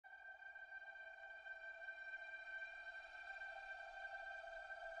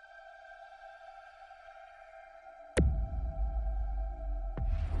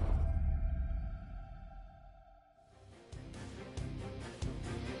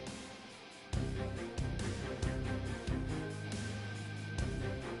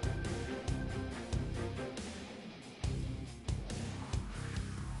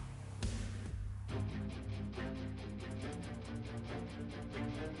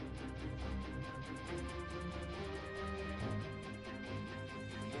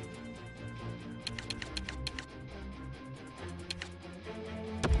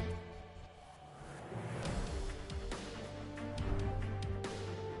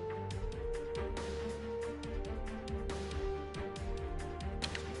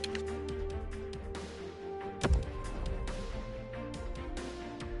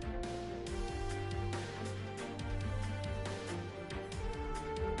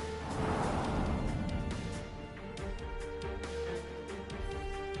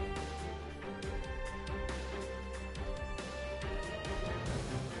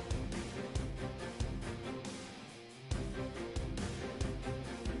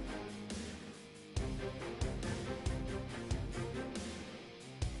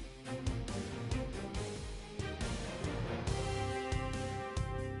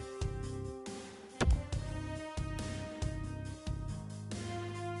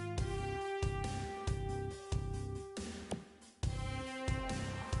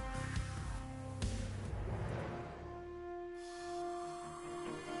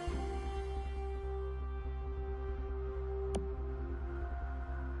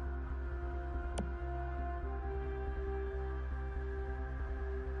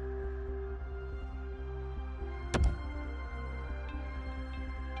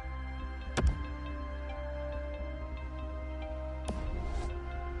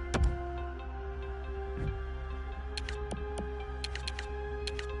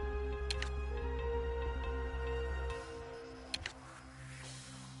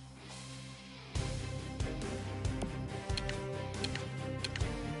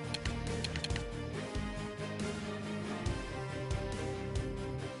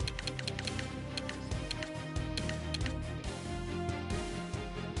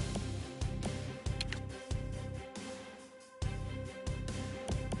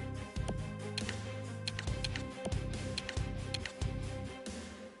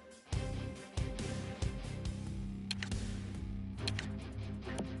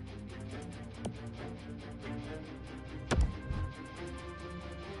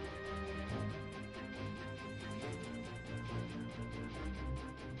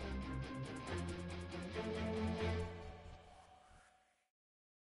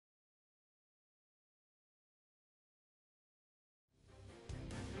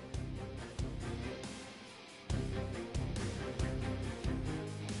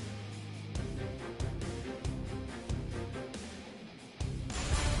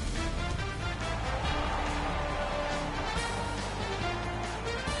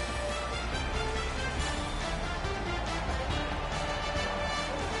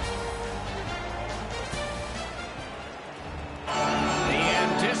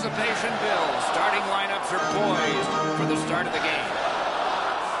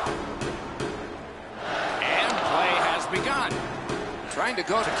going to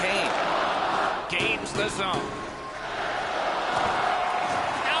go to Kane. Gains the zone.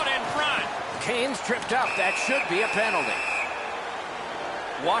 Out in front. Kane's tripped up. That should be a penalty.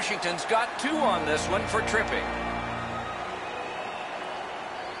 Washington's got 2 on this one for tripping.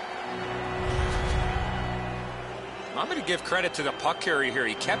 I'm going to give credit to the puck carrier here.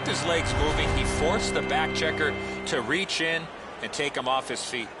 He kept his legs moving. He forced the back checker to reach in and take him off his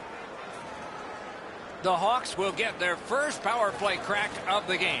feet. The Hawks will get their first power play crack of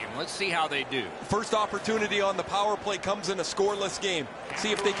the game. Let's see how they do. First opportunity on the power play comes in a scoreless game.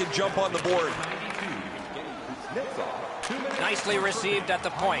 See if they can jump on the board. Nicely received at the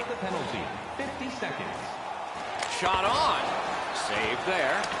point. 50 seconds. Shot on. Save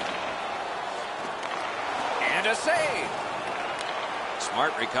there. And a save.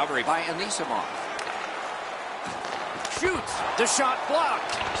 Smart recovery by Anisimov. Shoots. The shot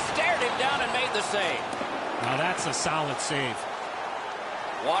blocked. Stared him down and made the save. Now that's a solid save.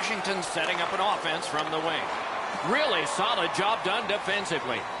 Washington setting up an offense from the wing. Really solid job done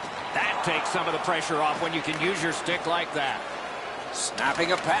defensively. That takes some of the pressure off when you can use your stick like that.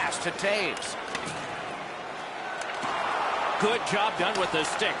 Snapping a pass to Taves. Good job done with the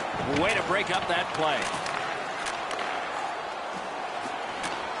stick. Way to break up that play.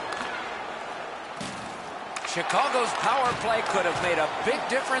 Chicago's power play could have made a big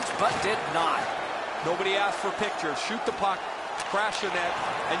difference, but did not. Nobody asked for pictures. Shoot the puck, crash the net,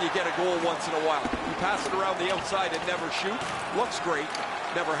 and you get a goal once in a while. You pass it around the outside and never shoot. Looks great.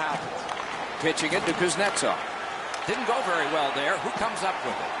 Never happens. Pitching it to Kuznetsov. Didn't go very well there. Who comes up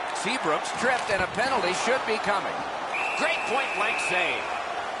with it? Seabrook's tripped, and a penalty should be coming. Great point-blank save.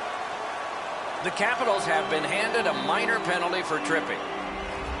 The Capitals have been handed a minor penalty for tripping.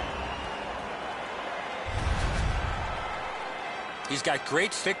 He's got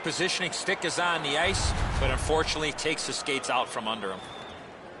great stick positioning. Stick is on the ice, but unfortunately takes the skates out from under him.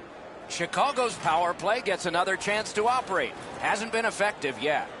 Chicago's power play gets another chance to operate. Hasn't been effective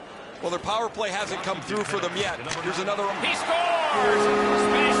yet. Well, their power play hasn't come through for them yet. Here's another. He scores!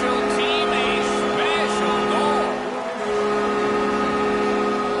 Special team, a special goal.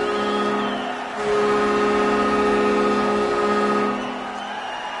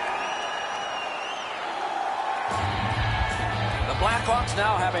 Blackhawks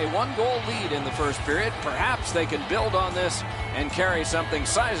now have a 1-goal lead in the first period. Perhaps they can build on this and carry something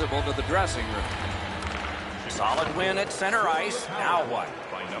sizable to the dressing room. Solid win at center ice. Now what?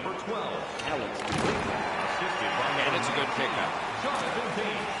 By number 12, Alex. And it's a good pickup.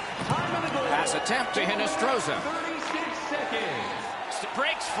 Pass attempt to Hinostroza. 36 seconds.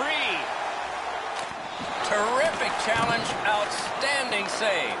 Breaks free. Terrific challenge. Outstanding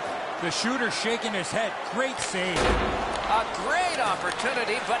save. The shooter shaking his head. Great save. A great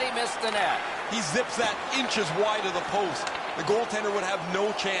opportunity, but he missed the net. He zips that inches wide of the post. The goaltender would have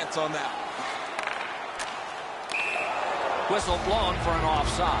no chance on that. Whistle blown for an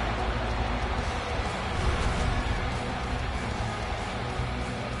offside.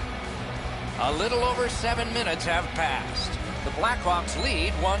 A little over 7 minutes have passed. The Blackhawks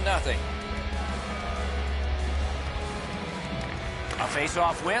lead 1-0. A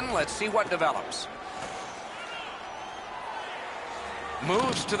face-off win. Let's see what develops.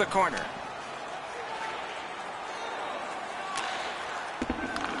 Moves to the corner.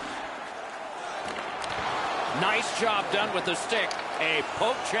 Nice job done with the stick. A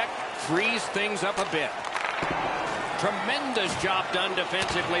poke check frees things up a bit. Tremendous job done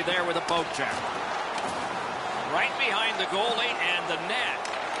defensively there with a poke check. Right behind the goalie and the net.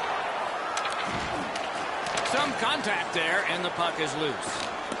 Some contact there, and the puck is loose.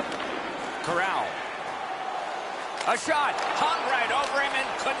 Corral. A shot, hung right over him and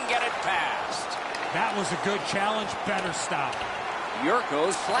couldn't get it past. That was a good challenge. Better stop.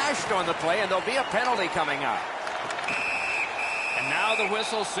 Yurko slashed on the play, and there'll be a penalty coming up. And now the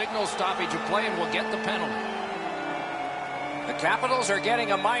whistle signals stoppage of play, and we'll get the penalty. The Capitals are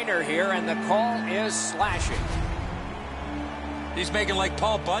getting a minor here, and the call is slashing. He's making like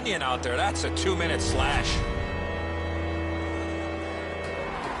Paul Bunyan out there. That's a 2-minute slash.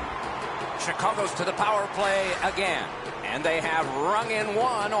 Chicago's to the power play again. And they have rung in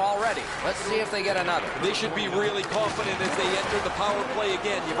one already. Let's see if they get another. They should be really confident as they enter the power play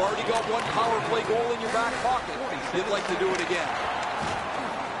again. You've already got one power play goal in your back pocket. You'd like to do it again.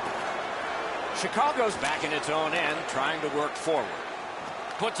 Chicago's back in its own end, trying to work forward.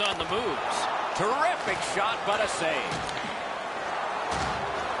 Puts on the moves. Terrific shot, but a save.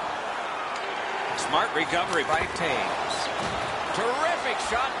 Smart recovery by Taves. Terrific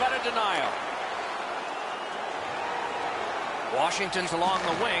shot, but a denial. Washington's along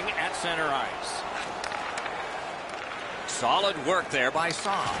the wing at center ice. Solid work there by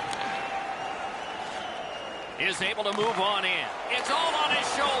Saab. Is able to move on in. It's all on his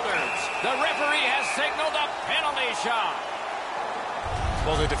shoulders. The referee has signaled a penalty shot.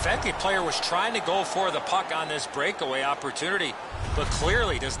 Well, the defending player was trying to go for the puck on this breakaway opportunity, but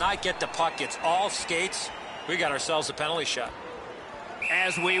clearly does not get the puck. It's all skates. We got ourselves a penalty shot.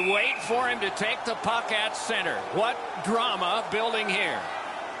 As we wait for him to take the puck at center. What drama building here.